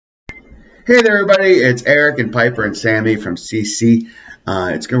Hey there, everybody. It's Eric and Piper and Sammy from CC.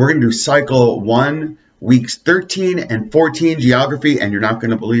 We're going to do cycle 1, weeks 13 and 14 geography, and you're not going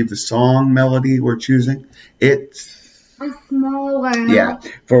to believe the song melody we're choosing. It's a small world. Yeah,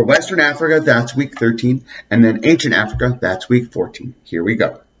 for Western Africa, that's week 13, and then Ancient Africa, that's week 14. Here we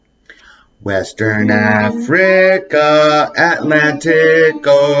go. Western Africa, Atlantic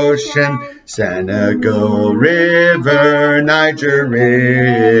Ocean, Senegal River, Niger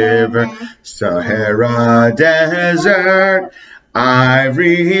River, Sahara Desert,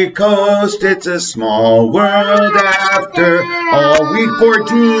 Ivory Coast. It's a small world after all. Week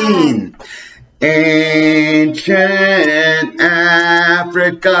 14. Ancient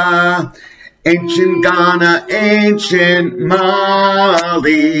Africa, ancient Ghana, ancient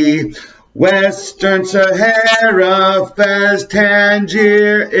Mali, Western Sahara, Fez,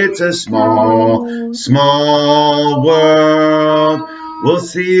 Tangier. It's a small, small world. We'll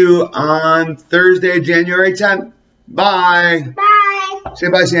see you on Thursday, January 10th. Bye. Bye. Say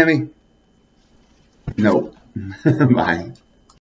bye, Sammy. No. Bye.